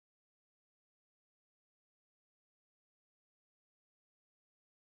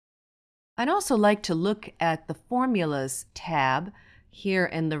I'd also like to look at the Formulas tab here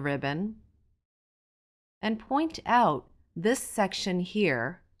in the ribbon and point out this section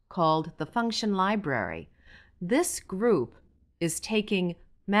here called the Function Library. This group is taking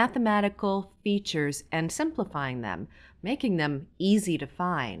mathematical features and simplifying them, making them easy to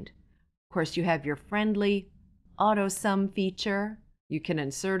find. Of course, you have your friendly AutoSum feature. You can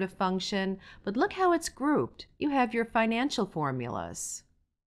insert a function, but look how it's grouped. You have your financial formulas.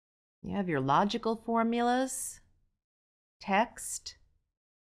 You have your logical formulas, text,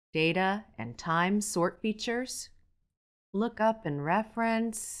 data and time sort features, lookup and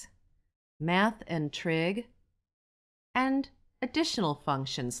reference, math and trig, and additional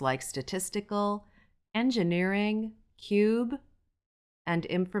functions like statistical, engineering, cube, and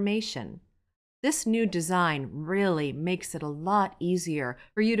information. This new design really makes it a lot easier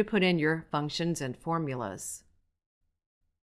for you to put in your functions and formulas.